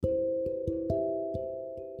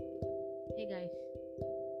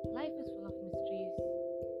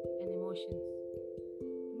emotions.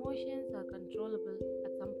 Emotions are controllable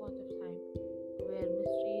at some point of time, where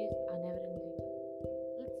mysteries are never ending.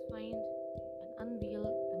 Let's find and unveil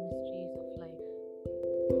the mysteries of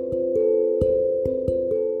life.